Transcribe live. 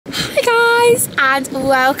guys, and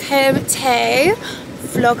welcome to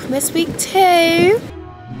Vlogmas week 2.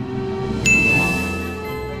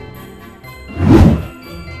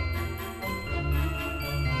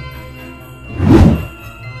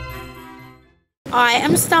 I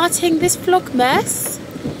am starting this Vlogmas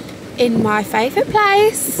in my favourite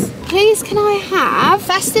place. Please can I have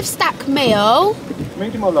festive stack meal?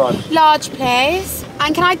 Medium or large? Large please.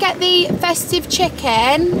 And can I get the festive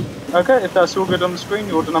chicken? Okay, if that's all good on the screen,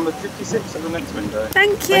 you order number 56 at the next window.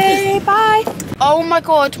 Thank you. Bye. Oh my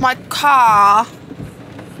god, my car.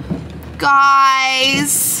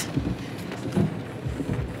 Guys.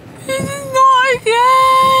 This is not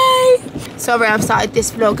okay. Sorry, I've started this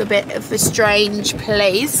vlog a bit of a strange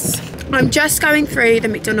place. I'm just going through the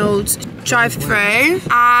McDonald's drive-through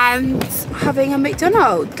and having a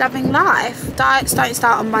McDonald's, loving life. Diets don't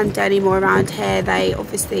start on Monday anymore around here. They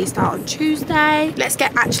obviously start on Tuesday. Let's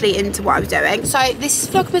get actually into what I was doing. So this is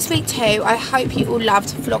Vlogmas week 2. I hope you all loved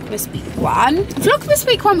Vlogmas week 1. Vlogmas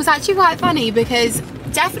week 1 was actually quite funny because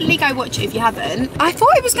definitely go watch it if you haven't. I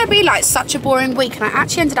thought it was going to be like such a boring week and I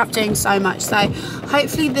actually ended up doing so much, so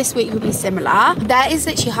hopefully this week will be similar. There is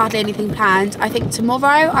literally hardly anything planned. I think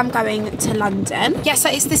tomorrow I'm going to London. Yeah, so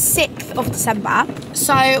it's the 6th of December.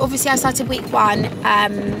 So obviously I started week 1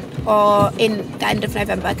 or in the end of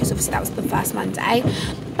November because obviously that was the first Monday.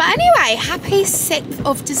 But anyway, happy 6th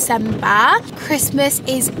of December. Christmas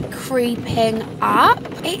is creeping up.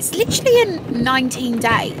 It's literally in 19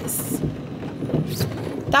 days.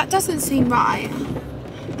 That doesn't seem right.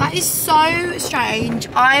 That is so strange.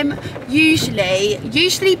 I'm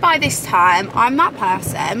usually by this time, I'm that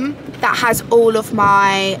person that has all of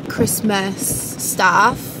my Christmas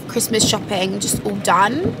stuff, Christmas shopping just all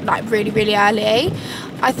done, like really, really early.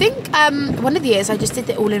 I think one of the years I just did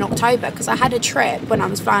it all in October because I had a trip when I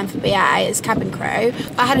was flying for BA as cabin crew.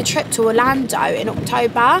 I had a trip to Orlando in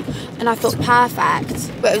October and I thought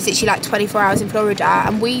perfect. But it was literally like 24 hours in Florida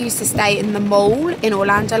and we used to stay in the mall in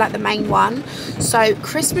Orlando, like the main one. So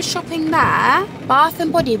Christmas shopping there, Bath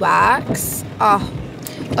and Body Works, oh,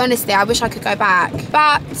 honestly, I wish I could go back.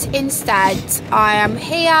 But instead, I am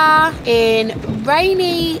here in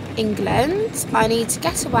rainy England. I need to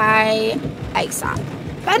get away ASAP.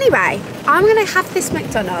 But anyway, I'm going to have this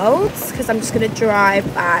McDonald's because I'm just going to drive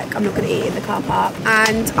back. I'm not going to eat in the car park.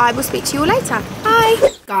 And I will speak to you all later.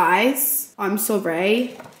 Bye. Guys, I'm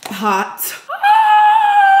sorry, but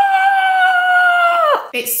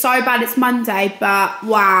it's so bad. It's Monday, but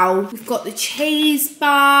wow. We've got the cheese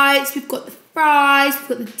bites. We've got the fries, we've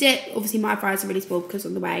got the dip. Obviously my fries are really small because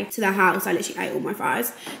on the way to the house I literally ate all my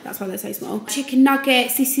fries. That's why they're so small. Chicken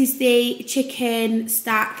nuggets. This is the chicken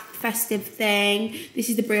stack festive thing. This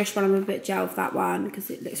is the brioche one. I'm a bit jealous of that one because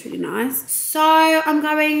it looks really nice. So I'm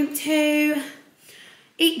going to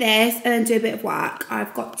eat this and then do a bit of work.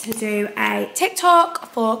 I've got to do a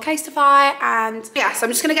TikTok for Casetify and yeah, so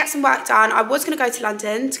I'm just gonna get some work done. I was gonna go to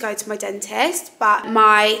London to go to my dentist, but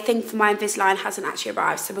my thing for my Invisalign hasn't actually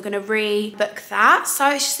arrived, so we're gonna rebook that.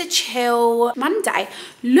 So it's just a chill Monday.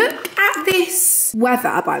 Look at this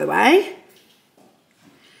weather, by the way.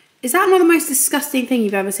 Is that not the most disgusting thing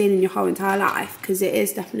you've ever seen in your whole entire life? Because it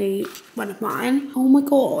is definitely one of mine. Oh my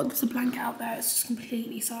God, there's a blanket out there, it's just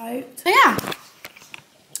completely soaked. So yeah.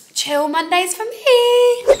 Chill Mondays for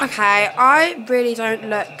me. Okay, I really don't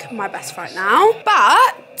look my best right now,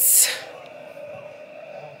 but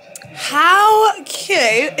how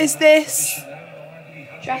cute is this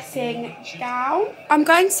dressing gown? I'm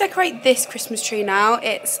going to decorate this Christmas tree now.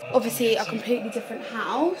 It's obviously a completely different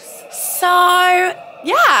house. So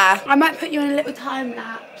yeah, I might put you in a little time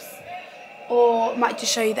lapse or might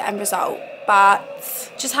just show you the end result.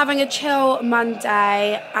 But just having a chill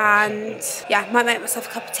Monday and yeah, might make myself a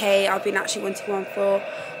cup of tea. I've been actually wanting one for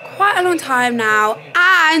quite a long time now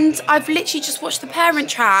and I've literally just watched The Parent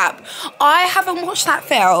Trap. I haven't watched that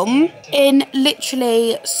film in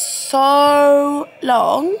literally so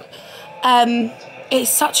long. It's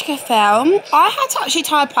such a good film. I had to actually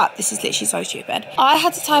type up, this is literally so stupid. I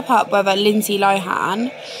had to type up whether Lindsay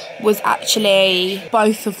Lohan was actually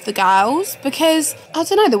both of the girls because, I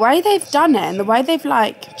don't know, the way they've done it and the way they've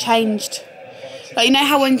like changed. Like, you know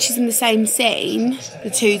how when she's in the same scene, the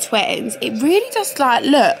two twins, it really does like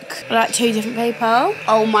look like two different people.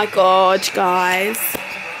 Oh my God, guys.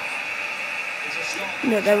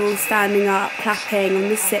 Look, they're all standing up, clapping on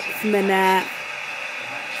the 6th minute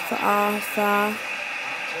for Arthur.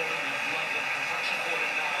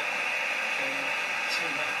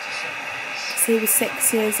 He was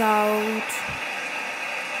 6 years old.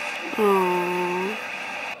 Aww.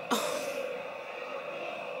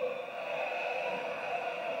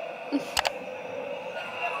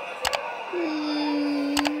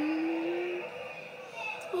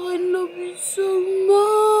 so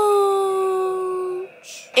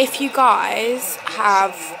much. If you guys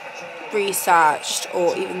have researched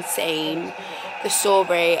or even seen the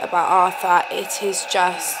story about Arthur, it is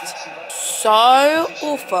just so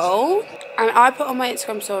awful. And I put on my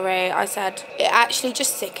Instagram story, I said, it actually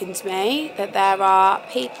just sickens me that there are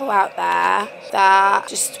people out there that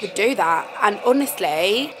just would do that. And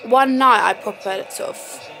honestly, one night I proper sort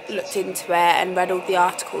of looked into it and read all the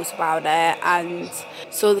articles about it and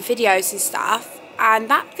saw the videos and stuff. And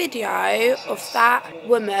that video of that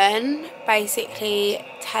woman basically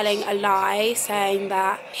telling a lie, saying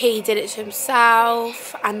that he did it to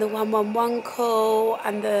himself, and the 111 call,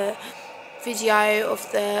 and the video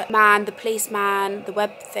of the man, the policeman, the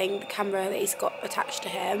web thing, the camera that he's got attached to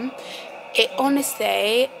him. It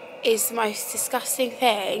honestly is the most disgusting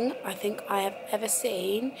thing I think I have ever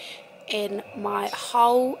seen in my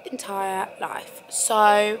whole entire life.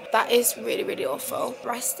 So that is really, really awful.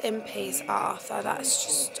 Rest in peace, Arthur. That's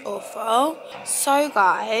just awful. So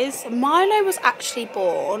guys, Milo was actually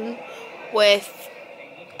born with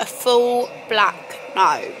a full black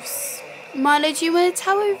nose. Milo, do you want to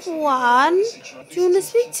tell everyone? Do you want to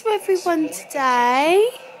speak to everyone today?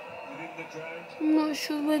 I'm not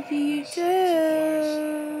sure whether you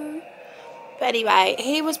do. But anyway,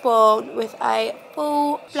 he was born with a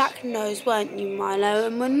full black nose, weren't you, Milo?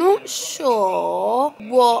 And we're not sure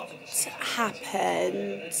what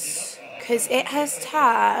happened, because it has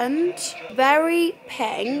turned very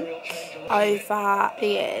pink over the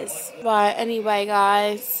years. Right, anyway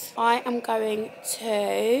guys, I'm going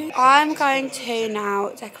to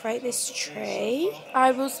now decorate this tree.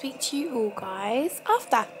 I will speak to you all guys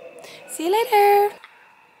after. See you later.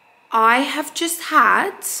 I have just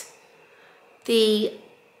had the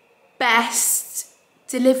best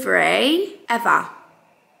delivery ever.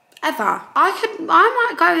 I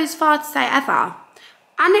might go as far to say ever.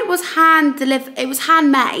 And it was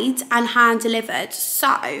handmade and hand delivered.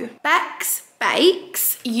 So Bex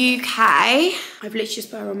Bakes UK. I've literally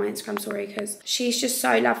just put her on my Instagram story because she's just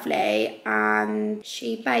so lovely and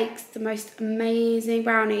she bakes the most amazing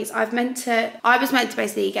brownies. I was meant to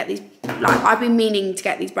basically get these, like, I've been meaning to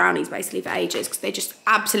get these brownies basically for ages because they just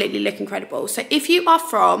absolutely look incredible. So if you are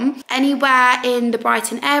from anywhere in the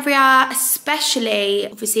Brighton area, especially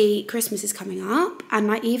obviously Christmas is coming up, and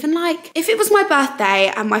like even like if it was my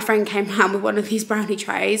birthday and my friend came around with one of these brownie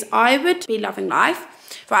trays, I would be loving life.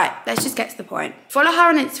 Right, let's just get to the point. Follow her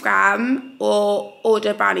on Instagram or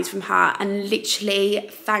order brownies from her and literally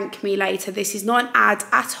thank me later. This is not an ad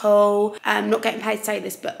at all. I'm not getting paid to say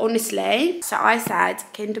this, but honestly, so I said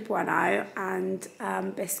Kinder Bueno and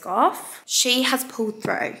Biscoff. She has pulled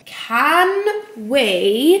through. Can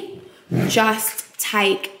we just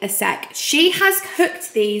take a sec? She has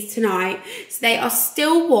cooked these tonight, so they are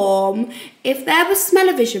still warm. If there was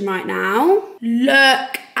smell-o-vision right now,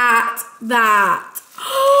 look at that.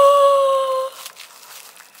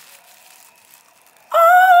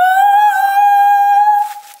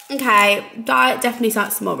 Okay, diet definitely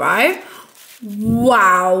starts tomorrow.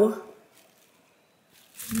 Wow.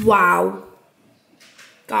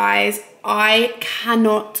 Guys, I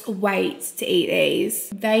cannot wait to eat these.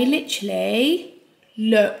 They literally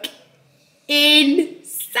look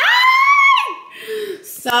insane.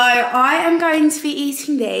 So I am going to be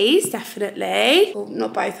eating these, definitely. Well,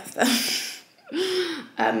 not both of them.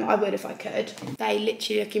 I would if I could. They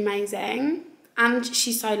literally look amazing. And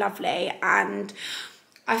she's so lovely. And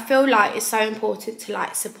I feel like it's so important to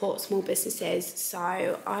like support small businesses. So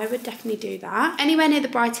I would definitely do that. Anywhere near the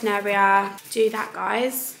Brighton area, do that,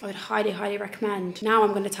 guys. I would highly, highly recommend. Now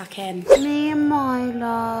I'm going to tuck in. Me and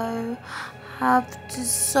Milo have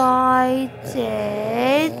decided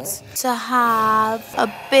to have a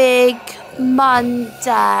big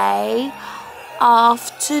Monday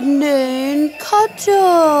afternoon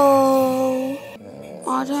cuddle.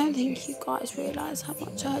 I don't think you guys realise how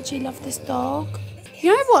much I actually love this dog. You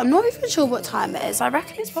know what? I'm not even sure what time it is. I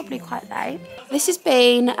reckon it's probably quite late. This has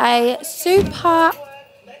been a super...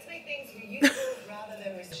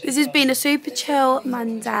 This has been a super chill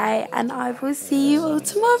Monday, and I will see you all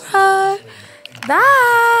tomorrow.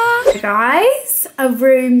 Bye! Hey guys, a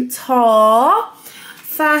room tour.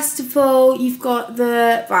 First of all, you've got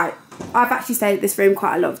the... Right, I've actually stayed at this room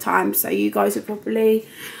quite a lot of times, so you guys are probably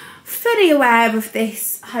fully aware of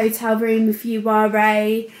this hotel room if you are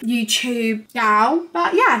a YouTube gal.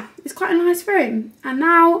 But yeah, it's quite a nice room. And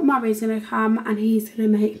now Murray's going to come and he's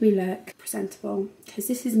going to make me look presentable, because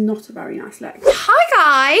this is not a very nice look.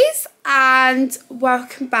 Hi guys, and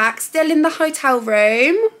welcome back. Still in the hotel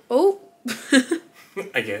room. Oh.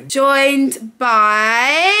 Again. Joined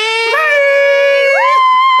by...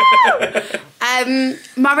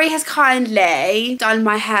 Murray has kindly done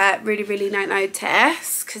my hair really no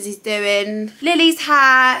notice because he's doing Lily's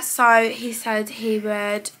hair, so he said he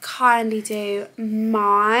would kindly do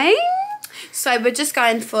mine. So we're just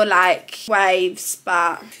going for like waves,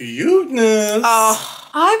 but cuteness. Oh,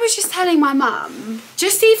 I was just telling my mum,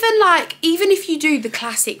 just even if you do the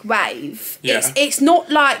classic wave, it's not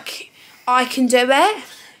like I can do it.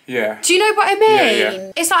 Yeah. Do you know what I mean?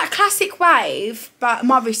 Yeah. It's like a classic wave, but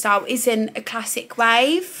Murray style isn't a classic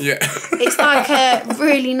wave. Yeah. It's like a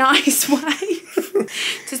really nice wave.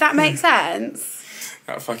 Does that make sense?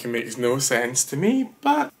 That fucking makes no sense to me,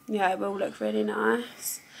 but... Yeah, it will look really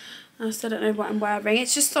nice. I still don't know what I'm wearing.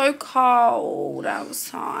 It's just so cold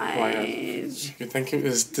outside. Why, you'd think it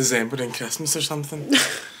was December and Christmas or something.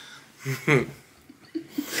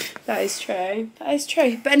 That is true. That is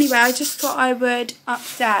true. But anyway, I just thought I would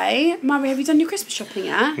update. Murray, have you done your Christmas shopping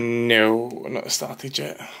yet? No, not started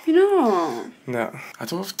yet. Have you not? No, I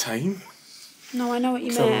don't have time. No, I know what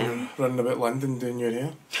you So mean. I'm running about London doing your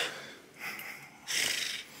hair.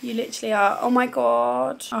 You literally are. Oh my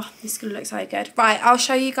god. Oh, this is going to look so good. Right, I'll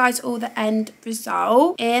show you guys all the end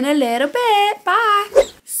result in a little bit. Bye.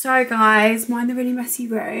 So guys, mine the really messy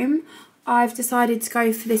room. I've decided to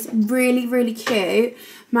go for this really cute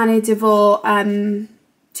Manu Dior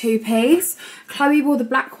two-piece. Chloe wore the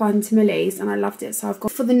black one to Millie's and I loved it, so I've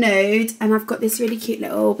got for the nude, and I've got this really cute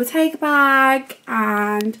little Bottega bag,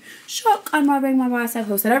 and shock, I'm wearing my YSL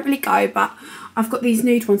heels, so I don't really go, but I've got these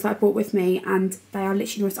nude ones that I brought with me and they are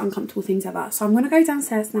literally the most uncomfortable things ever. So I'm going to go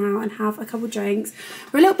downstairs now and have a couple drinks.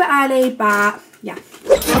 We're a little bit early, but yeah.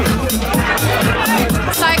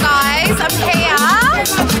 So guys, I'm here. Hi!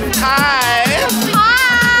 Hi!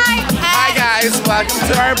 Hi guys, welcome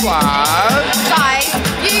to our vlog. Guys,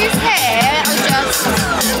 yous here are just,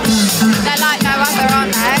 they're like no other,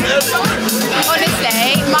 aren't they?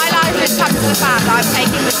 Honestly, my life has come to the fact that I'm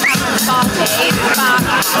taking this camera to parties, but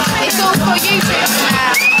it's all for YouTube, isn't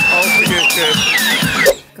it? All for YouTube.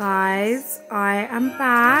 Guys, I am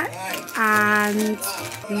back and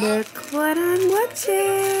look what I'm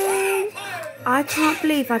watching. I can't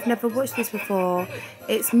believe I've never watched this before.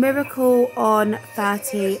 It's Miracle on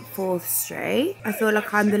 34th Street. I feel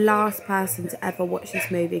like I'm the last person to ever watch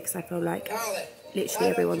this movie because I feel like literally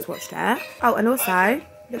everyone's watched it. Oh, and also,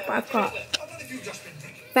 look what I've got.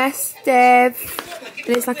 Festive.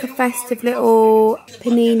 And it's like a festive little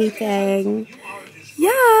panini thing.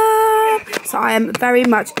 Yeah. So I am very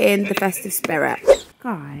much in the festive spirit.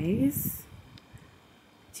 Guys,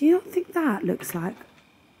 do you not think that looks like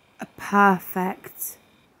a perfect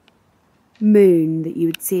moon that you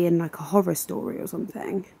would see in like a horror story or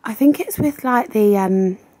something? I think it's with like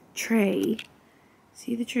the tree.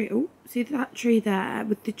 See the tree? Oh, see that tree there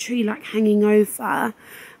with the tree like hanging over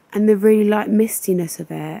and the really like mistiness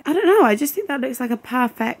of it. I don't know, I just think that looks like a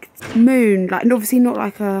perfect moon. Like, and obviously not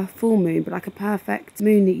like a full moon, but like a perfect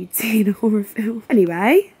moon that you'd see in a horror film.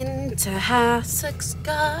 Anyway. Into Essex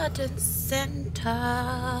Garden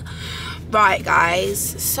Centre. Right guys,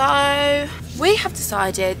 so we have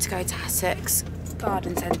decided to go to Essex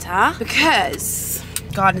Garden Centre because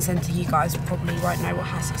Garden Centre, you guys probably won't know what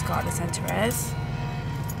Essex Garden Centre is.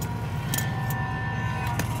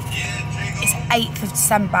 It's 8th of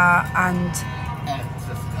December and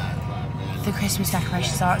the Christmas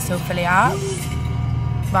decorations aren't still fully up.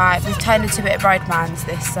 Right, we've turned into a bit of roadmans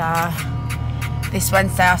this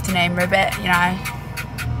Wednesday afternoon. We're a bit, you know.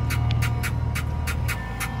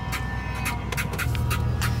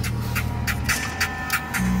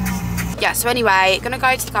 Yeah, so anyway, gonna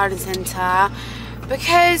go to the garden centre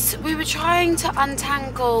because we were trying to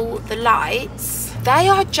untangle the lights. They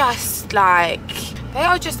are just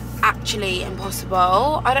actually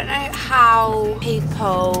impossible. I don't know how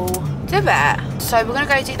people do it. So we're gonna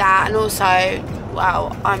go do that, and also,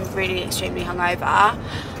 well, I'm really extremely hungover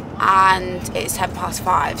and it's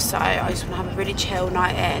 5:10, so I just want to have a really chill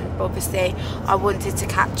night in. But obviously I wanted to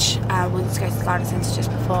go to the garden centre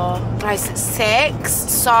just before close at 6,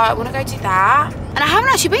 so I want to go do that. And I haven't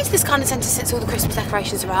actually been to this garden centre since all the Christmas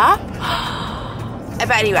decorations are up.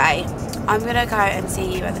 But anyway, I'm gonna go and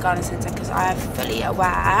see you at the garden centre because I am fully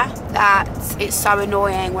aware that it's so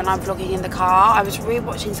annoying when I'm vlogging in the car. I was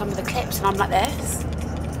re-watching some of the clips and I'm like this.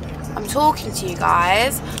 I'm talking to you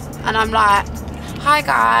guys and I'm like, hi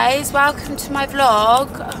guys, welcome to my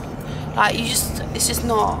vlog. Like, it's just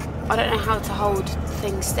not, I don't know how to hold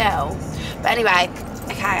things still. But anyway,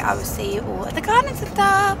 okay, I will see you all at the garden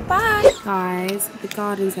centre. Bye. Guys, the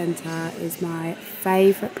garden centre is my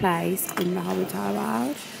favourite place in the whole entire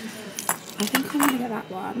world. I think I'm gonna get that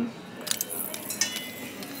one.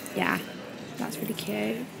 Yeah, that's really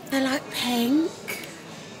cute. They're like pink.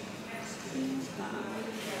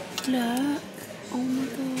 look. Oh my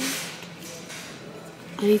god.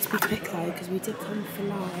 I need to be quick though, because we did come for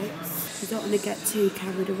lights. You don't want to get too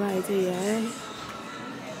carried away, do you?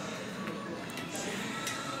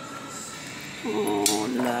 Oh,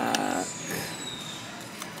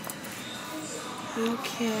 look.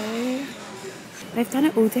 Okay. They've done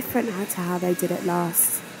it all different now to how they did it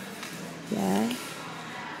last. Yeah.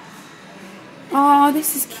 Oh,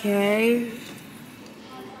 this is cute.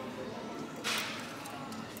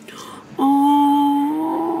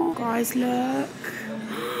 Oh, guys, look.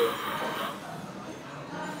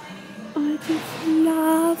 I just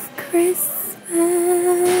love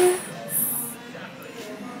Christmas.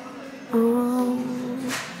 Oh.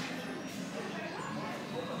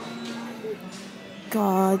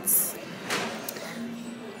 God.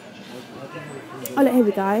 Oh, look, here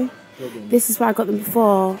we go. This is where I got them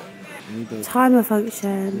before. Timer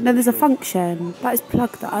function. No, there's a function. That is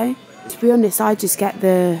plug though. To be honest, I just get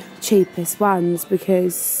the cheapest ones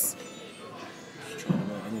because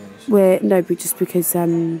just because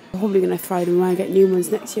I'm probably going to throw them away and get new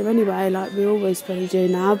ones next year anyway, like we always probably do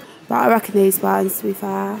now. But I reckon these ones, to be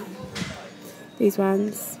fair. These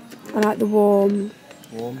ones. I like the warm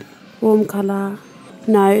colour.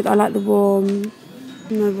 No, I like the warm.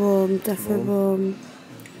 No, warm, definitely warm.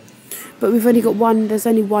 But we've only got one, there's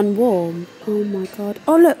only one warm. Oh my god.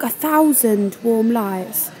 Oh look, 1,000 warm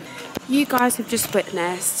lights. You guys have just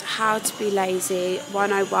witnessed how to be lazy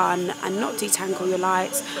 101 and not detangle your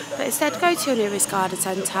lights, but instead go to your nearest garden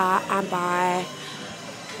centre and buy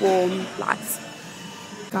warm lights.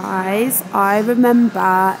 Guys, I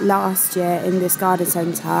remember last year in this garden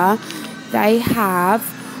centre, they have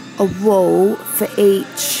a wall for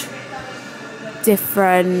each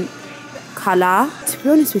different colour. To be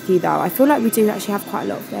honest with you though, I feel like we do actually have quite a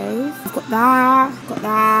lot of those. I've got that, got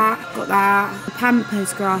that, got that. The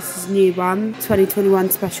Pampers grass is a new one, 2021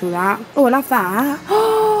 special that. Oh, I love that.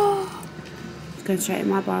 Oh, it's going straight in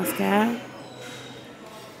my basket.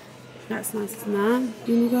 That's nice, isn't that?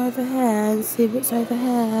 You want to go over here and see what's over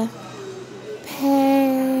here?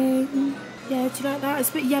 Pink. Yeah, do you like that? It's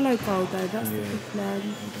a bit yellow gold though, that's the problem. I don't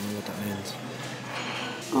know what that means.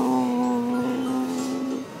 Oh.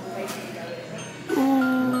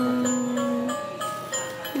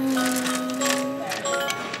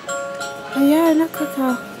 Oh yeah, look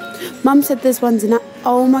quicker. Mum said there's ones in that.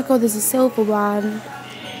 Oh my god, there's a silver one.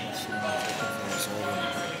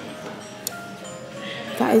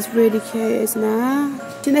 That is really cute, isn't it?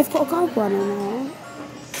 Do you think they've got a gold one in there?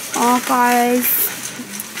 Oh guys,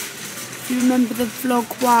 do you remember the vlog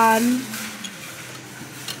one?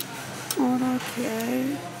 Oh, that's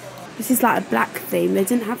cute. This is like a black theme. They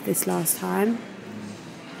didn't have this last time.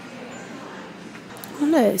 Oh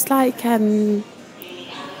look, it's like a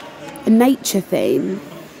nature theme.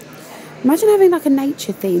 Imagine having like a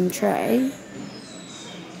nature theme tree.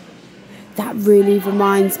 That really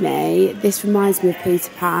reminds me, this reminds me of Peter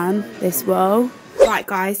Pan, this wall. Right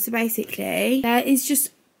guys, so basically, there is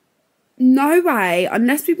just no way,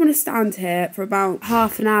 unless we want to stand here for about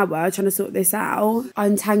half an hour trying to sort this out,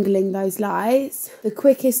 untangling those lights. The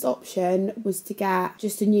quickest option was to get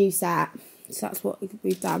just a new set. So that's what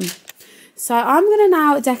we've done. So I'm going to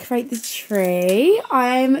now decorate the tree.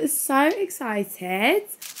 I'm so excited.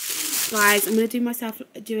 Guys, I'm going to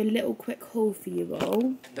do a little quick haul for you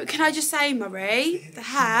all. But can I just say, Murray, the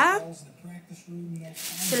hair,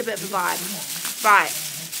 still a bit of a vibe. Right,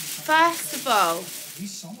 first of all,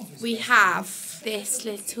 we have this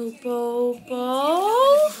little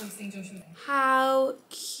bauble. How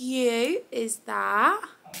cute is that?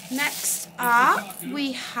 Next up,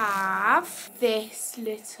 we have this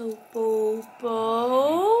little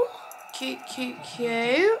bauble. Cute, cute,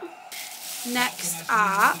 cute. Next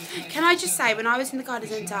up, can I just say, when I was in the garden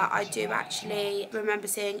centre, I do actually remember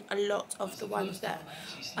seeing a lot of the ones that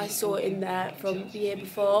I saw in there from the year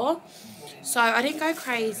before. So I didn't go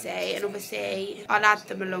crazy, and obviously I'll add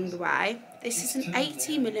them along the way. This is an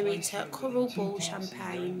 80mm coral ball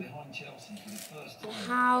champagne.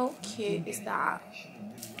 How cute is that?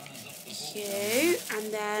 Cute.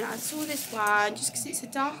 And then I saw this one just because it's a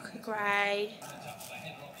darker grey.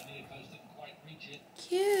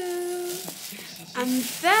 Cute. And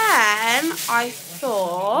then I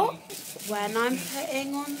thought, when I'm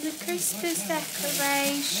putting on the Christmas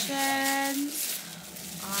decorations,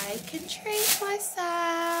 I can treat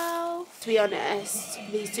myself. To be honest,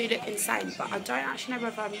 these do look insane, but I don't actually know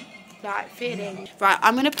whether I'm like feeling. Right,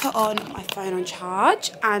 I'm going to put on my phone on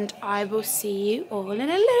charge and I will see you all in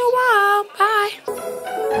a little while. Bye.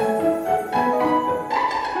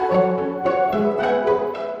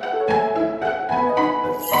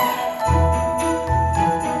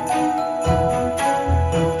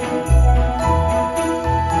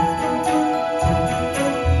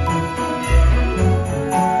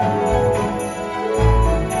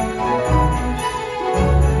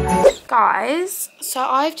 guys, so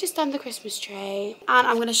I've just done the Christmas tree and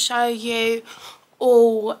I'm going to show you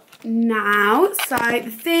all now. So the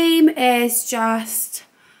theme is just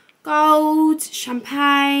gold,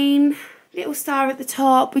 champagne, little star at the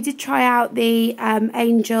top. We did try out the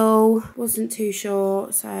angel, wasn't too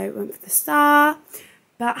sure, so went for the star.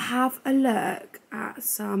 But have a look at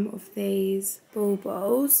some of these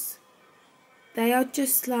baubles. They are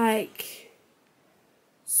just like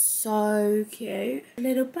so cute.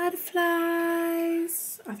 Little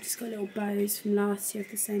butterflies. I've just got little bows from last year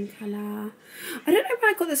of the same colour. I don't know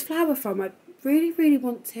where I got this flower from. I really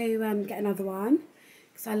want to get another one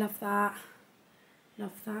because I love that.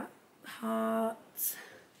 Love that heart.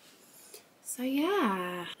 So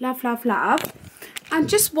yeah, love. And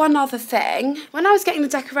just one other thing. When I was getting the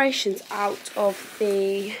decorations out of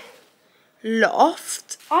the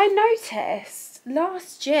loft, I noticed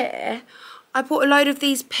last year I bought a load of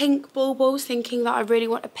these pink baubles thinking that I really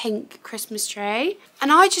want a pink Christmas tree,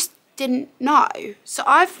 and I just didn't know. So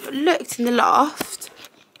I've looked in the loft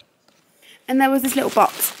and there was this little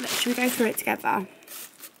box. Should we go through it together?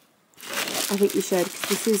 I think we should,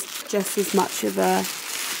 because this is just as much of a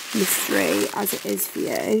mystery as it is for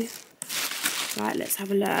you. Right, let's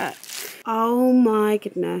have a look. Oh my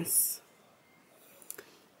goodness.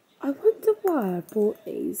 I wonder why I bought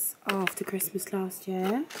these after Christmas last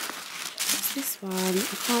year. What's this one?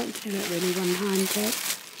 I can't do it really one-handed.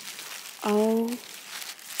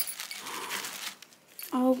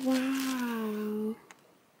 Oh wow.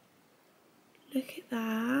 Look at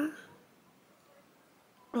that.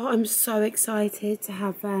 Oh, I'm so excited to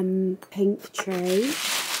have pink tree.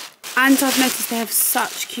 And I've noticed they have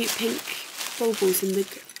such cute pink baubles in the...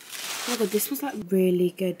 Oh my god, this was like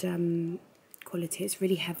really good quality. It's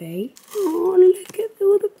really heavy. Oh, look at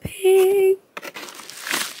all the pink.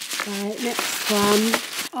 Right, next one.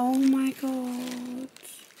 Oh my god.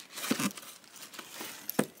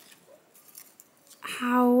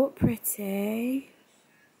 How pretty.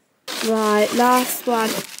 Right, last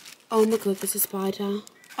one. Oh my god, there's a spider.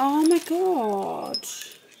 Oh my god.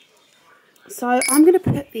 So I'm going to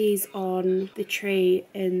put these on the tree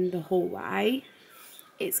in the hallway.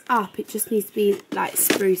 It's up, it just needs to be like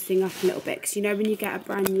sprucing up a little bit, because you know when you get a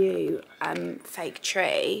brand new fake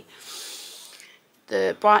tree,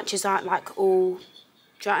 the branches aren't like all, do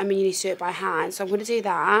you know what I mean, you need to do it by hand. So I'm going to do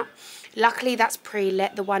that. Luckily that's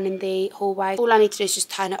pre-lit, the one in the hallway. All I need to do is just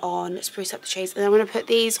turn it on, spruce up the trees, and I'm going to put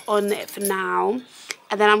these on it for now.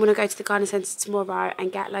 And then I'm going to go to the garden centre tomorrow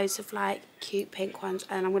and get loads of like cute pink ones,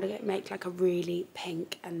 and I'm going to make like a really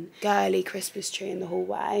pink and girly Christmas tree in the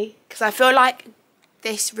hallway, because I feel like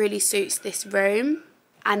this really suits this room.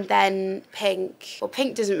 And then pink, well,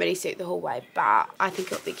 pink doesn't really suit the hallway, but I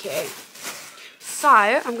think it'll be cute. So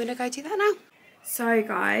I'm going to go do that now. So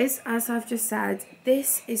guys, as I've just said,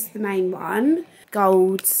 this is the main one,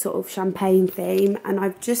 gold sort of champagne theme, and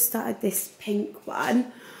I've just started this pink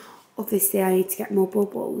one. Obviously I need to get more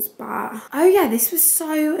baubles, but oh yeah, this was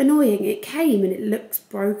so annoying. It came and it looks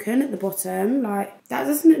broken at the bottom. Like, that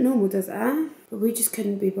doesn't look normal, does it? But we just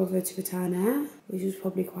couldn't be bothered to return it, which was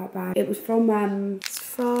probably quite bad. It was from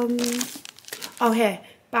oh here,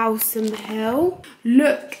 Balsam Hill.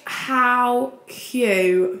 Look how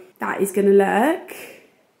cute that is gonna look.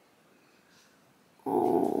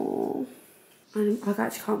 Oh, I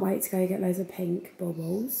actually can't wait to go get loads of pink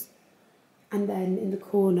baubles. And then in the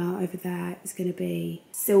corner over there is going to be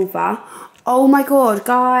silver. Oh my god,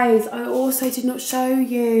 guys, I also did not show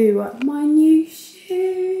you my new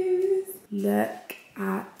shoes. Look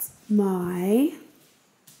at my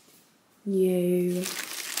new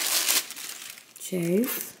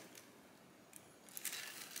shoes.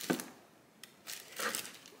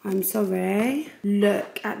 I'm sorry.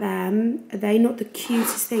 Look at them. Are they not the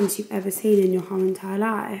cutest things you've ever seen in your whole entire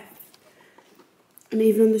life? And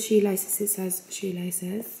even on the shoelaces, it says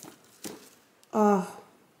shoelaces. Oh,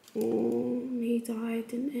 he died,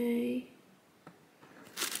 didn't he?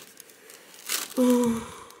 Oh,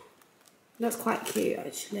 that's quite cute,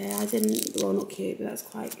 actually. I didn't, well, not cute, but that's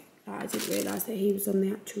quite, I didn't realise that he was on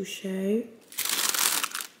the actual shoe.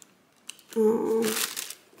 Oh.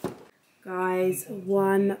 Guys,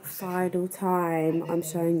 one final time I'm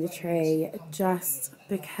showing the tree, just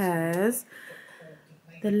because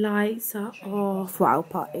the lights are off. Well,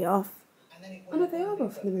 partly off. Oh no, they are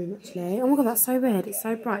off in the room actually. Oh my god, that's so weird. It's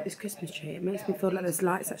so bright, this Christmas tree. It makes me feel like there's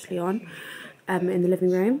lights actually on in the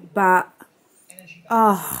living room. But,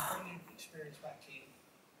 oh.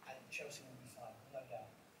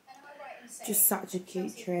 Just such a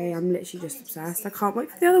cute tree. I'm literally just obsessed. I can't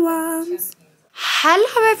wait for the other ones.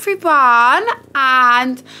 Hello everyone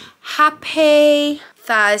and happy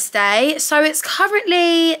Thursday. So it's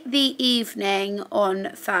currently the evening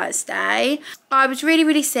on Thursday. I was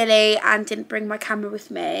really silly and didn't bring my camera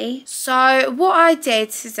with me. So what I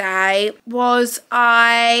did today was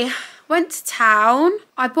I went to town.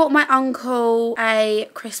 I bought my uncle a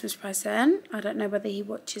Christmas present. I don't know whether he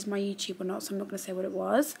watches my YouTube or not, so I'm not going to say what it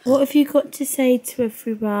was. What have you got to say to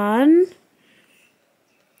everyone?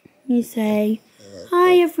 You say,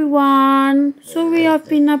 hi everyone, sorry I've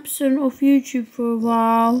been absent off YouTube for a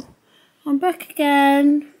while. I'm back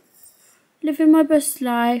again, living my best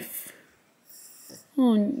life.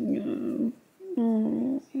 Oh no.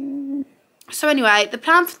 Oh. So anyway, the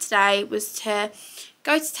plan for today was to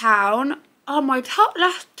go to town. Oh, my top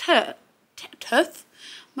left tooth.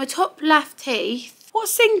 My top left teeth.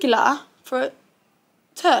 What's singular for a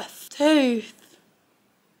tooth? Tooth.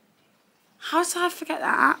 How did I forget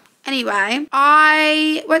that? Anyway,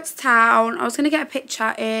 I went to town. I was going to get a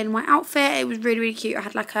picture in my outfit. It was really cute. I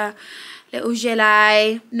had like a little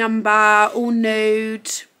gilet number, all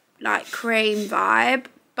nude, like cream vibe.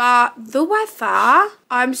 But the weather,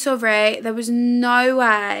 I'm sorry, there was no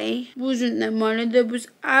way, wasn't there, Molly? There was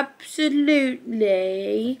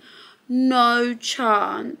absolutely no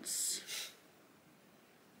chance.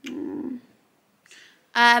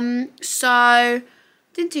 So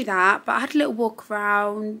didn't do that, but I had a little walk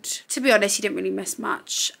around. To be honest, you didn't really miss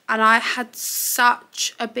much. And I had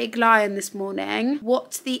such a big lie-in this morning.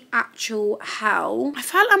 What the actual hell? I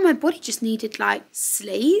felt like my body just needed like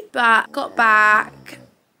sleep, but got back,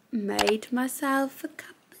 made myself a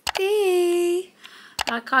cup of tea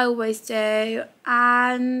like I always do,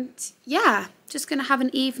 and yeah, just gonna have an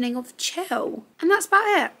evening of chill, and that's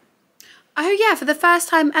about it. Oh yeah, for the first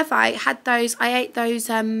time ever, I ate those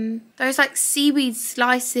like seaweed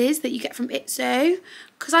slices that you get from Itsu,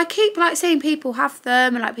 because I keep like seeing people have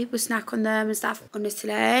them and like people snack on them and stuff.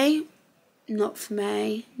 Honestly, not for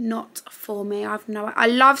me, not for me. I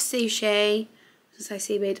love sushi. I say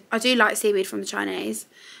seaweed. I do like seaweed from the Chinese,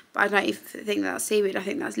 but I don't even think that's seaweed. I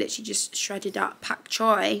think that's literally just shredded up pak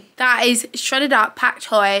choi. That is shredded up pak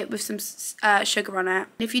choi with some sugar on it.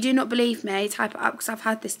 If you do not believe me, type it up, because I've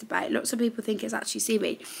had this debate. Lots of people think it's actually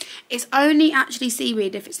seaweed. It's only actually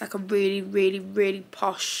seaweed if it's like a really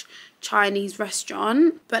posh Chinese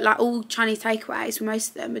restaurant. But like all Chinese takeaways, most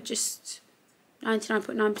of them are just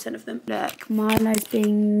 99.9% of them. Look, Milo's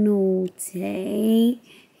being naughty.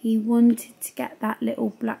 He wanted to get that little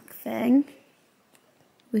black thing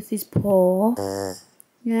with his paw.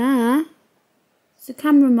 Yeah. It's the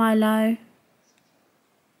camera, Milo.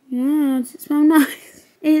 Yeah, does it smell nice?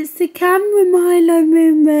 It's the camera, Milo,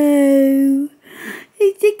 Moo.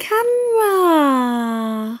 It's the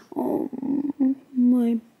camera. Oh,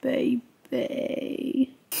 my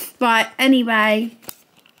baby. Right, anyway,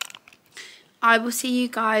 I will see you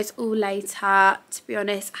guys all later. To be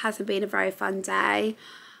honest, it hasn't been a very fun day.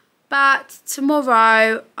 But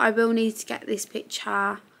tomorrow, I will need to get this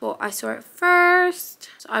picture. But I saw it first,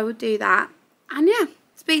 so I will do that. And yeah,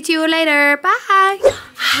 speak to you all later. Bye.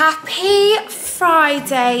 Happy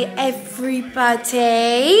Friday,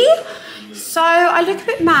 everybody. So I look a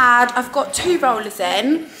bit mad. I've got 2 rollers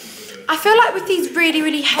in. I feel like with these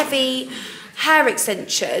really heavy hair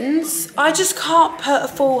extensions, I just can't put a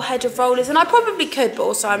full head of rollers, and I probably could, but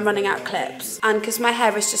also I'm running out of clips, and because my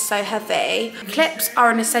hair is just so heavy, clips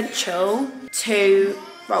are an essential to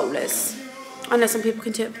rollers. I know some people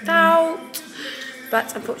can do it without,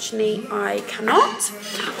 but unfortunately I cannot.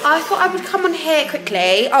 I thought I would come on here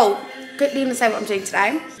quickly. Oh, quickly gonna say what I'm doing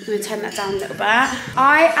today. I'm gonna turn that down a little bit.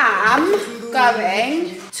 I am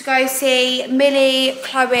going to go see Millie,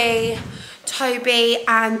 Chloe, Toby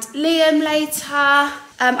and Liam later.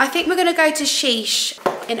 I think we're going to go to Sheesh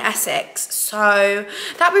in Essex, so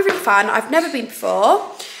that'll be really fun. I've never been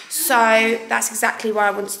before, so that's exactly where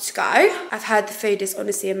I wanted to go. I've heard the food is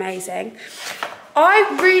honestly amazing.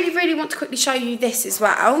 I really want to quickly show you this as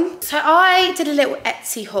well. So I did a little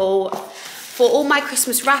Etsy haul for all my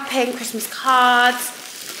Christmas wrapping, Christmas cards.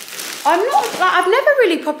 I've never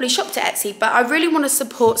really properly shopped at Etsy, but I really want to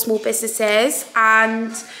support small businesses,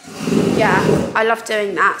 and yeah, I love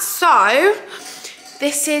doing that. So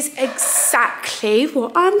this is exactly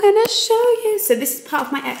what I'm gonna show you. So this is part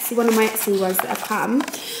of my Etsy, one of my Etsy ones that have come.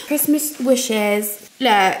 Christmas wishes.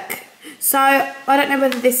 Look, so I don't know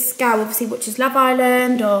whether this gal obviously watches Love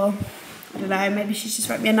Island, or I don't know, maybe she's just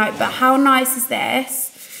wrote me a note, but how nice is this?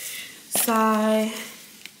 So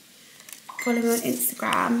follow me on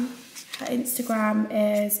Instagram. Her Instagram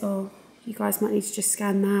is, oh, you guys might need to just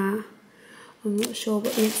scan that. I'm not sure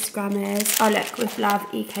what the Instagram is. Oh look, with love,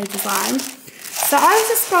 EK Design. So I was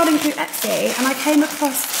just scrolling through Etsy and I came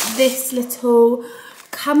across this little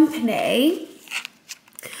company.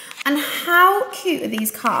 And how cute are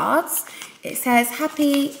these cards? It says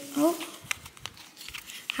Happy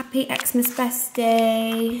Xmas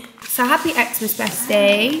Bestie. So Happy Xmas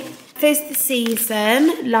Bestie. 'Tis the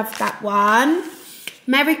season. Love that one.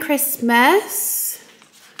 Merry Christmas.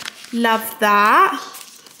 Love that.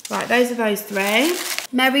 Right, those are those three.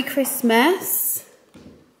 Merry Christmas.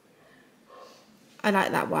 I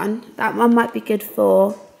like that one. That one might be good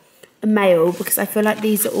for a male because I feel like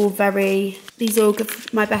these are all good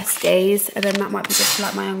for my besties, and then that might be good for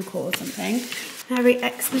like my uncle or something. Merry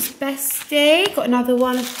Xmas Bestie. Got another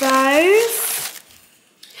one of those.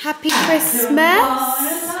 Happy Christmas.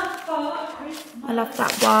 I love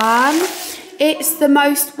that one. It's the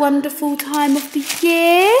most wonderful time of the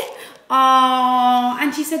year. Oh,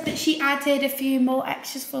 and she said that she added a few more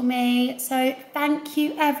extras for me. So thank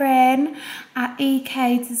you, Erin at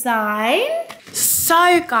EK Design.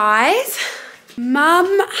 So guys,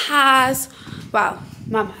 Mum hasn't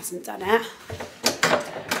done it.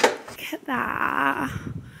 Look at that.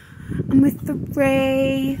 And with the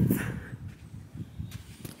wreath.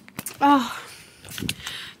 Oh,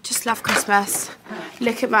 just love Christmas.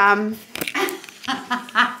 Look at Mum.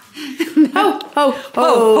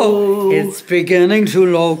 Oh. It's beginning to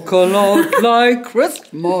look a lot like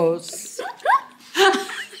Christmas.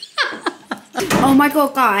 Oh my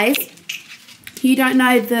God, guys. You don't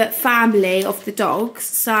know the family of the dogs.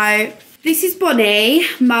 So this is Bonnie,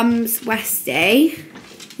 Mum's Westie.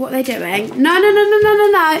 What are they doing? No.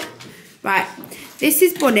 Right. This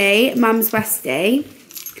is Bonnie, Mum's Westie.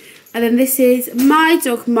 And then this is my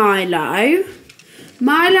dog, Milo.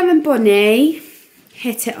 Milo and Bonnie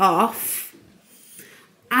hit it off.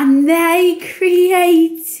 And they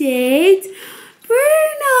created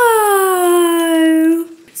Bruno.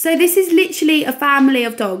 So this is literally a family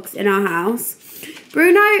of dogs in our house.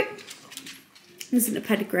 Bruno isn't a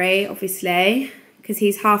pedigree, obviously, because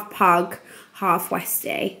he's half pug, half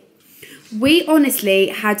Westie. We honestly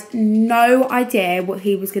had no idea what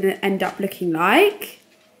he was going to end up looking like.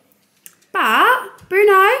 But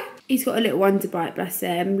Bruno, he's got a little underbite, bless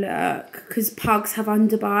him, look, because pugs have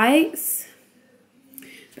underbites.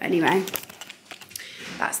 But anyway,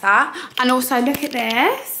 that's that. And also look at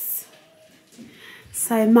this.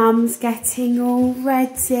 So Mum's getting all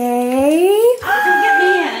ready. Get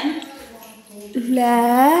me in.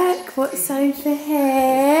 Look, what's over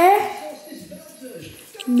here?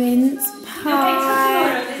 Mince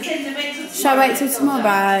pie. Shall I wait till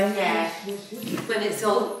tomorrow? Yeah. When it's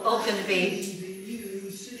all going to be.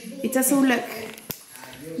 It does all look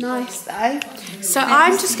nice though. So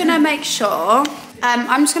I'm just gonna make sure. I've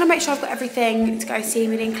got everything to go see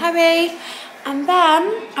me and Chloe, and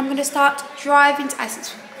then I'm gonna start driving to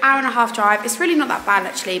Essex. Hour and a half drive. It's really not that bad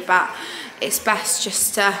actually, but it's best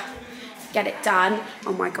just to get it done.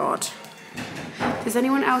 Oh my God. Does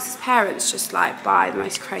anyone else's parents just like buy the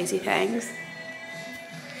most crazy things?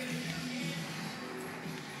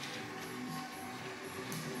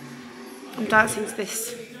 I'm dancing to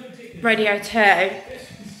this Radio 2.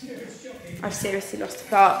 I've seriously lost the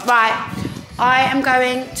plot. Right, I am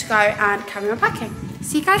going to go and carry on packing.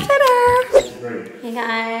 See you guys later. Hey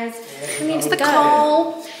guys, it's the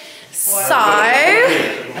call. So,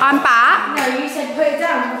 I'm back. No, you said put it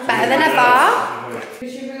down. Better than ever.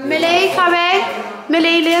 Millie, Chloe,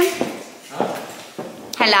 Millie, Liam.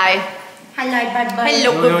 Hello. Hello, bad boy.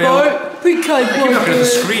 Hello, good boy. You're looking at the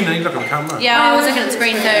screen, now you look at the camera. Yeah, I was looking at the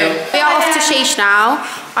screen too. We are off to Sheesh now.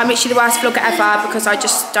 I'm literally the worst vlogger ever because I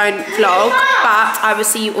just don't vlog, but I will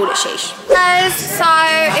see you all at Sheesh. Guys, so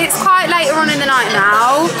it's quite later on in the night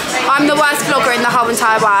now. I'm the worst vlogger in the whole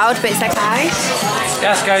entire world, but it's okay.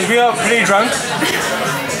 Yes guys, we are pretty drunk.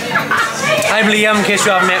 I'm Liam, in case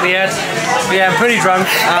you haven't met me yet. But yeah, I'm pretty drunk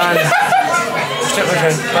and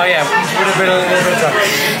but yeah, we're a bit drunk.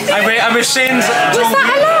 I was saying... Was that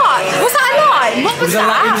a lie? Was that a lie? What was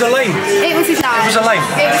that? It was a line. It was his line. It was a line.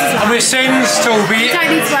 It was his line. And we're saying Toby,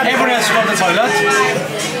 everyone else got the toilet.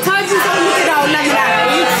 Toby's on the good old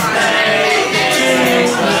lemonade.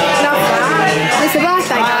 Love that. It's a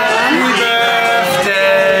birthday going on. Happy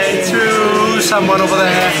birthday to someone over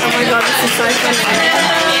there. Oh my God, this is so funny.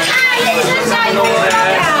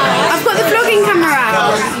 I've got the vlogging camera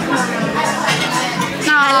out.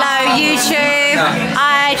 Hello, YouTube.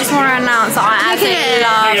 I just want to announce that I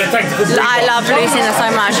love Lucinda so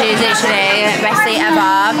much. She's literally the best thing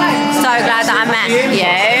ever. So glad that I met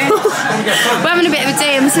you. We're having a bit of a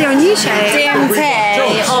DMC on YouTube. DMT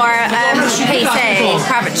or PC,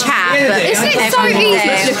 private chat. But Isn't it so easy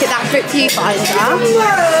to look at that book viewfinder?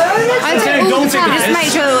 I do it all the just make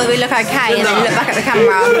sure that we look okay and then look back at the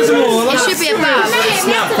camera. It should be above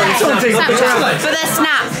Snapchat. For the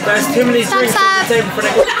snap. There's too many drinks on the table for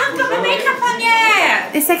next. I haven't got my makeup on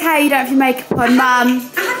yet. It's okay, you don't have your makeup on,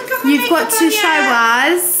 Mum. You've got to show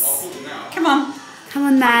us. Come on. Come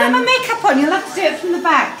on then. I've got my makeup on, you'll have to do it from the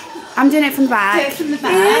back. I'm doing it from the back. Do it from the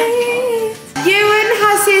back. Ewan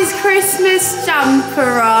has his Christmas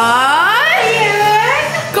jumper on.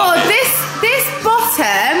 God, this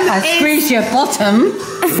bottom I squeeze your bottom.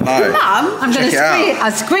 No. Mum, I'm going to squeeze. I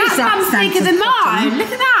squeeze that. Mum's bigger than mine.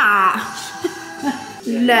 Look at that.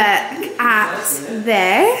 Look at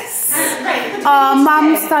this. Oh,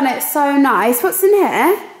 Mum's done it so nice. What's in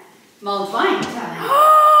here? Mulled wine.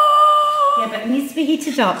 Yeah, but it needs to be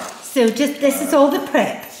heated up. So just this is all the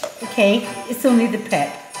prep. Okay, it's only the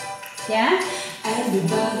prep. Yeah.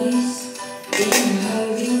 Everybody's in a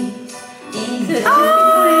hurry.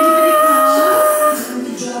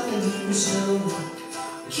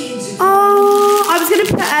 Oh, I was going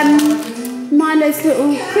to put Milo's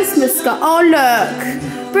little Christmas scarf. Oh, look.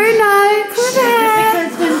 Bruno, come over here.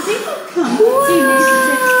 Because when people come, you need to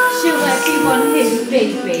show everyone his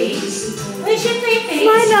baby. Where's your baby?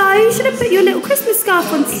 Milo, you should have put your little Christmas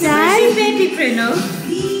scarf on today. Where's your baby, Bruno?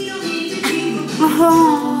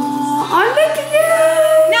 Oh, look at you.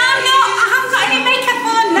 No, I haven't got any makeup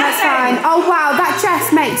on. That's fine. Oh, wow, that dress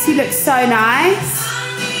makes you look so nice.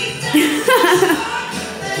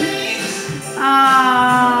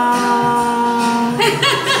 Oh.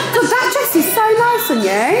 God, that dress is so nice on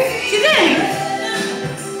you. Do you think?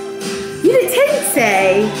 You look teensy.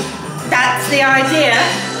 That's the idea.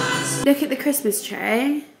 Look at the Christmas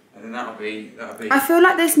tree. And that'll be. I feel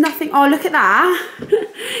like there's nothing. Oh, look at that.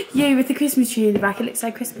 You with the Christmas tree in the back. It looks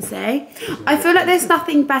so Christmassy. I feel like there's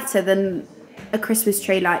nothing better than a Christmas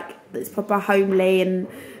tree like that's proper homely and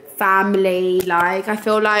family. Like, I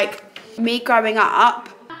feel like me growing up,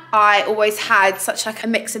 I always had such like a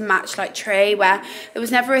mix and match like tree where there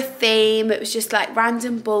was never a theme. It was just like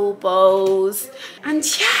random baubles. And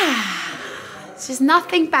yeah, it's just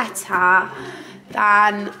nothing better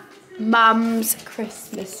than Mum's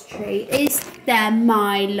Christmas tree. Is there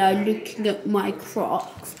Milo looking at my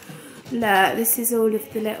Crocs? Look, this is all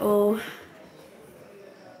of the little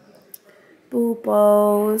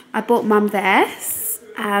baubles. I bought Mum this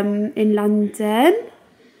in London,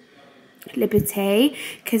 Liberty,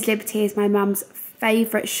 because Liberty is my mum's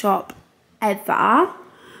favourite shop ever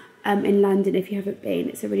in London. If you haven't been,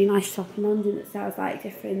 it's a really nice shop in London that sells like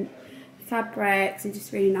different fabrics and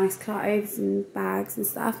just really nice clothes and bags and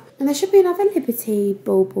stuff. And there should be another Liberty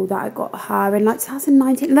bauble that I got her in like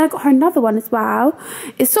 2019, and then I got her another one as well.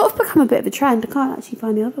 It's sort of become a bit of a trend. I can't actually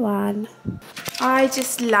find the other one. I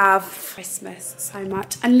just love Christmas so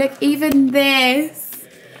much. And look, even this,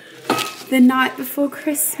 the night before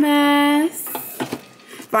Christmas.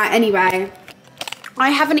 Right, anyway,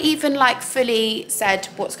 I haven't even like fully said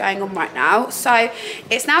what's going on right now. So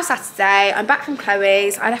it's now Saturday. I'm back from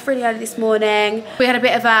Chloe's. I left really early this morning. We had a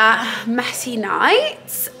bit of a messy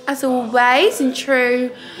night, as always, in true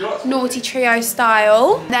naughty trio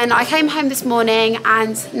style. Then I came home this morning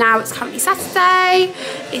and now it's currently Saturday.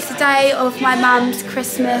 It's the day of my mum's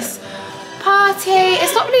Christmas party.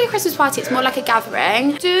 It's not really a Christmas party, it's more like a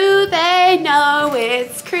gathering. Do they know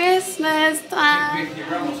it's Christmas time?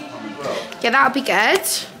 Yeah, that would be good.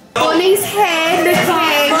 Bonnie's here looking.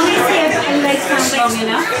 Bonnie's here, but her legs aren't long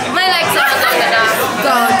enough. My legs aren't long enough.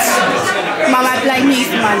 God. Mum, I blame you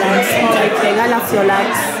for my legs. Joking. I love your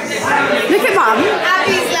legs. Look at Mum.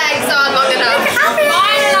 Abby's legs aren't long enough. Abby.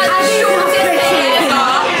 Mine are the shortest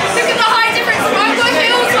ever. Look at the height difference. I've got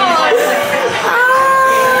heels on.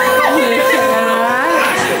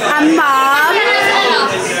 And Mum,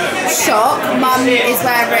 shock, Mum is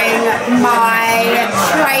wearing my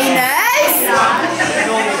trainers.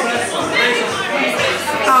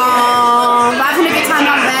 Oh, we're having a good time,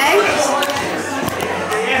 aren't they?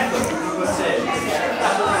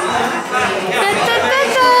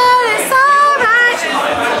 It's alright.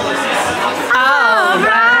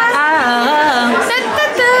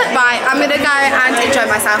 Right, I'm gonna go and enjoy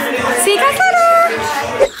myself. See you guys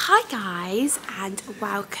later. Hi guys, and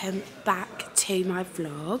welcome back to my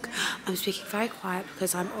vlog. I'm speaking very quiet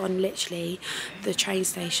because I'm on literally the train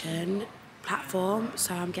station platform,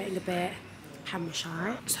 so I'm getting a bit camera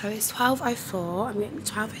shy. So it's 12:04. I'm getting the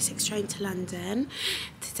 12:06 train to London.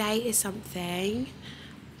 Today is something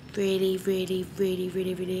really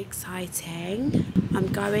exciting. I'm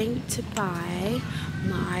going to buy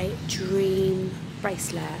my dream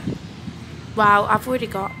bracelet. Well, I've already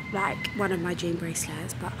got like one of my dream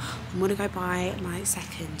bracelets, but I'm gonna go buy my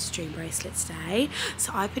second dream bracelet today.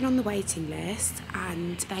 So I've been on the waiting list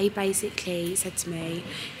and they basically said to me,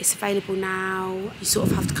 it's available now, you sort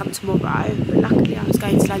of have to come tomorrow. But luckily I was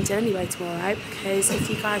going to London anyway tomorrow, because if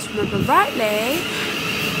you guys remember rightly,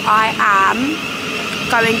 I am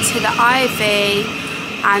going to the Ivy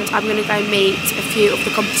and I'm going to go meet a few of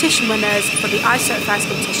the competition winners for the I Sew It First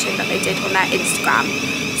competition that they did on their Instagram.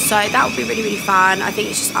 So that will be really, really fun. I think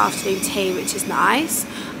it's just afternoon tea, which is nice.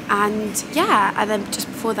 And yeah, and then just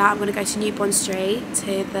before that, I'm going to go to New Bond Street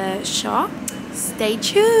to the shop. Stay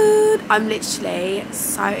tuned. I'm literally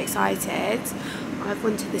so excited. I've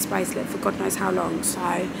wanted this bracelet for God knows how long,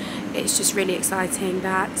 so it's just really exciting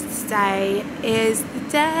that today is the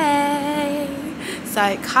day.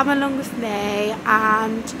 So come along with me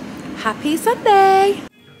and happy Sunday.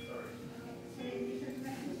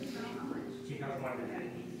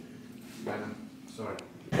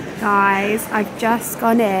 Guys, I've just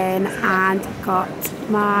gone in and got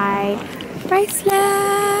my bracelet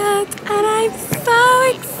and I'm so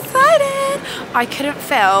excited. I couldn't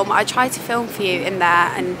film. I tried to film for you in there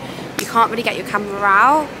and you can't really get your camera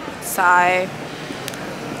out, so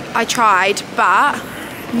I tried, but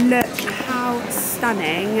look how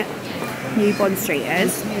stunning New Bond Street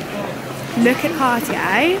is. Look at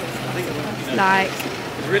Cartier. Like,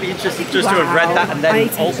 It's really interesting just to have read that and then I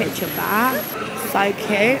need to take a picture of that. So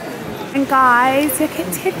cute. And guys, look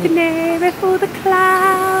at Tiffany with all the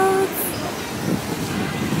clouds.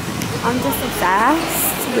 I'm just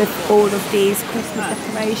obsessed with all of these Christmas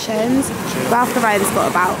decorations. Ralph Lauren's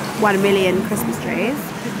got about 1 million Christmas trees.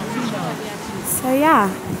 So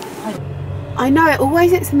yeah. I know, it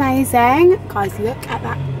always looks amazing. Guys, look at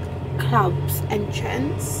that club's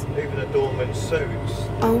entrance. Even the doorman's suits.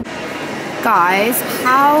 Oh. Guys,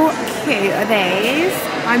 how cute are these?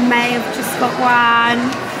 I may have just got one.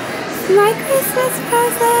 It's my Christmas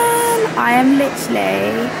present. I am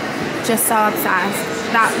literally just so obsessed.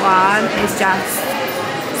 That one is just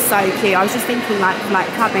so cute. I was just thinking like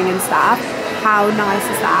clubbing and stuff. How nice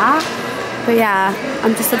is that? But yeah,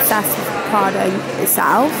 I'm just obsessed with Prada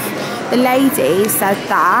itself. The lady said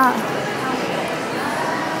that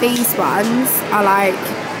these ones are like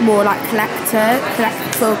more like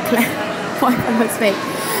why can't I speak?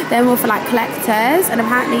 They're more for like collectors, and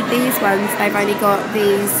apparently these ones, they've only got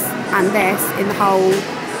these and this in the whole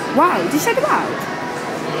world. Did you show the world?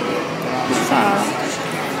 So,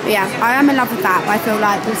 but yeah, I am in love with that, but I feel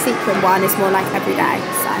like the sequin one is more like everyday,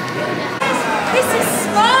 so. This is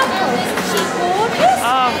Sparkle. She's gorgeous.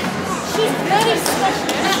 Oh. She's very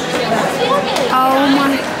special. Oh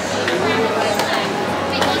my.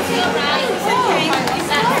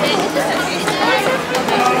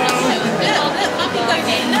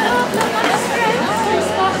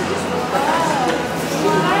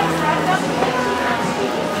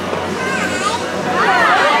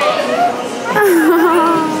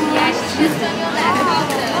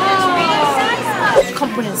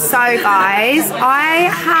 So guys, I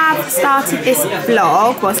have started this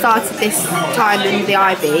vlog, well started this time in the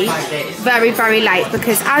Ivy very, very late,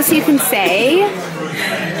 because as you can see,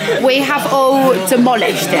 we have all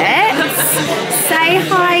demolished it. Say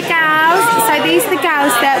hi gals. So these are the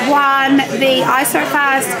girls that won the I Sew It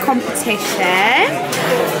First competition.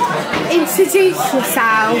 Introduce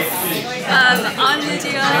yourself. I'm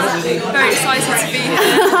Lydia, very excited to be here.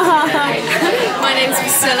 My name's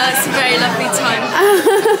Priscilla, it's a very lovely time.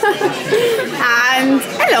 And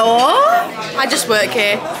hello. I just work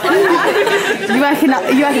here. You work in the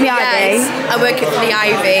Ivy? Yes, I work at the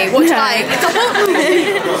Ivy. What do you like?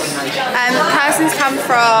 The person's come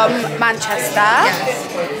from Manchester. Yes.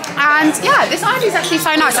 And yeah, this Ivy is actually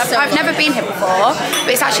so nice. I've never been here before, but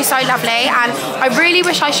it's actually so lovely, and I really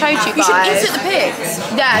wish I showed you guys. You should insert the pics.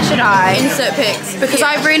 Yeah, should I? Insert pics. Because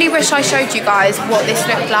I really wish I showed you guys what this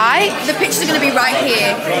looked like. The pictures are going to be right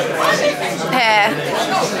here. Here.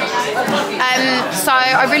 So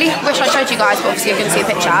I really wish I showed you guys, but obviously you're going to see a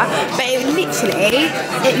picture. But it literally,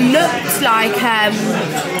 it looked like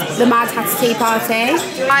the Mad Hatter Tea Party.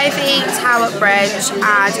 Ivy Tower Bridge,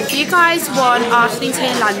 and if you guys want afternoon tea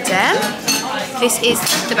in London, this is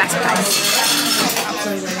the best place.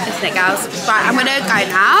 Isn't it, girls? Right, I'm gonna go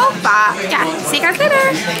now, but yeah, see you guys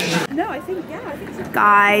later. No, I think so.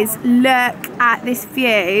 Guys, look at this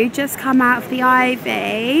view just come out of the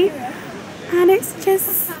Ivy, and it's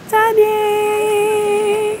just stunning.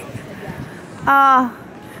 Oh,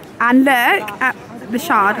 and look at the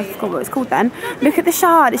Shard. I forgot what it's called then. Look at the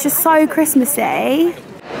Shard. It's just so Christmassy.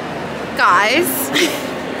 Guys.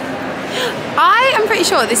 I am pretty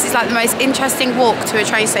sure this is like the most interesting walk to a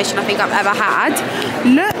train station I think I've ever had.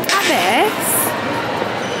 Look at this.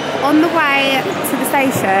 on the way to the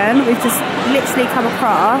station, we've just literally come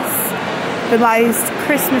across the most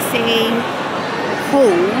Christmassy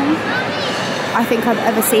haul I think I've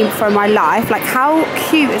ever seen before in my life. Like, how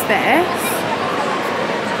cute is this?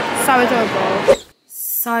 So adorable.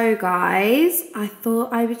 So guys, I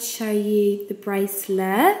thought I would show you the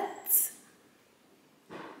bracelet.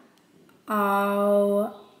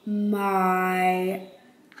 Oh my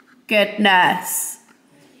goodness.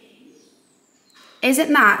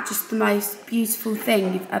 Isn't that just the most beautiful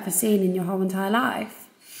thing you've ever seen in your whole entire life?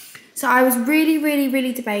 So I was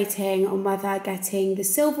really debating on whether getting the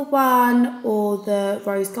silver one or the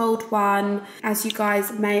rose gold one. As you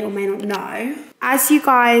guys may or may not know,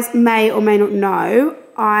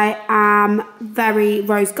 I am very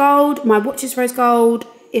rose gold. My watch is rose gold,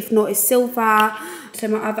 if not is silver. So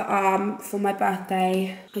my other arm, for my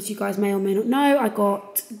birthday, as you guys may or may not know, I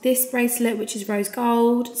got this bracelet, which is rose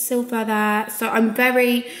gold, silver there. So I'm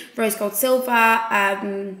very rose gold, silver.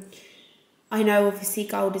 I know obviously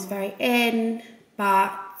gold is very in,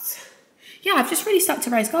 but yeah, I've just really stuck to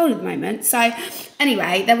rose gold at the moment. So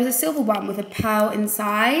anyway, there was a silver one with a pearl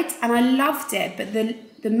inside and I loved it, but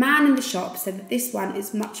the man in the shop said that this one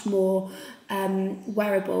is much more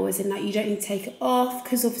wearable, as in like you don't need to take it off,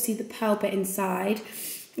 because obviously the pearl bit inside,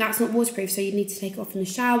 that's not waterproof, so you need to take it off in the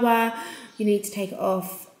shower, you need to take it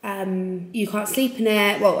off, you can't sleep in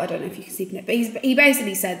it. Well, I don't know if you can sleep in it, but he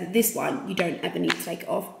basically said that this one, you don't ever need to take it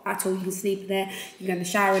off at all. You can sleep in it, you can go in the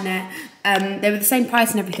shower in it. They were the same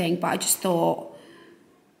price and everything, but I just thought,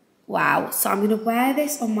 wow. So I'm going to wear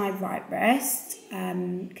this on my right wrist,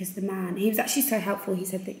 because the man, he was actually so helpful. He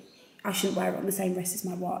said that I shouldn't wear it on the same wrist as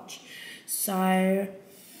my watch. So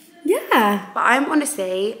yeah, but I'm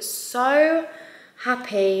honestly so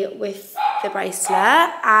happy with the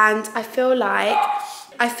bracelet, and I feel like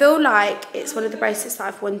it's one of the bracelets that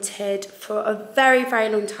I've wanted for a very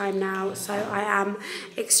long time now. So I am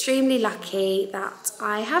extremely lucky that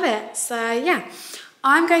I have it. So yeah,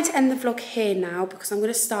 I'm going to end the vlog here now because I'm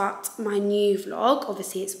going to start my new vlog.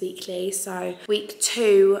 Obviously it's weekly, so week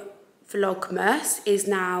 2 Vlogmas is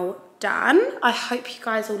now done. I hope you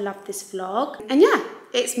guys all love this vlog. And yeah,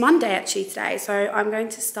 it's Monday actually today, so I'm going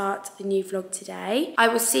to start a new vlog today. I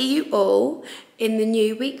will see you all in the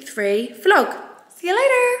new week 3 vlog. See you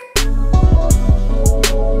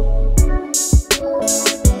later.